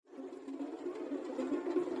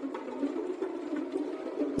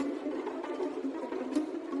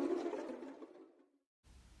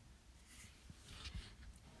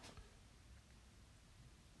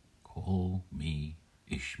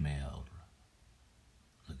Ishmael,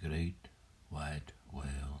 the great white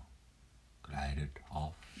whale, glided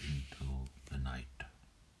off into the night.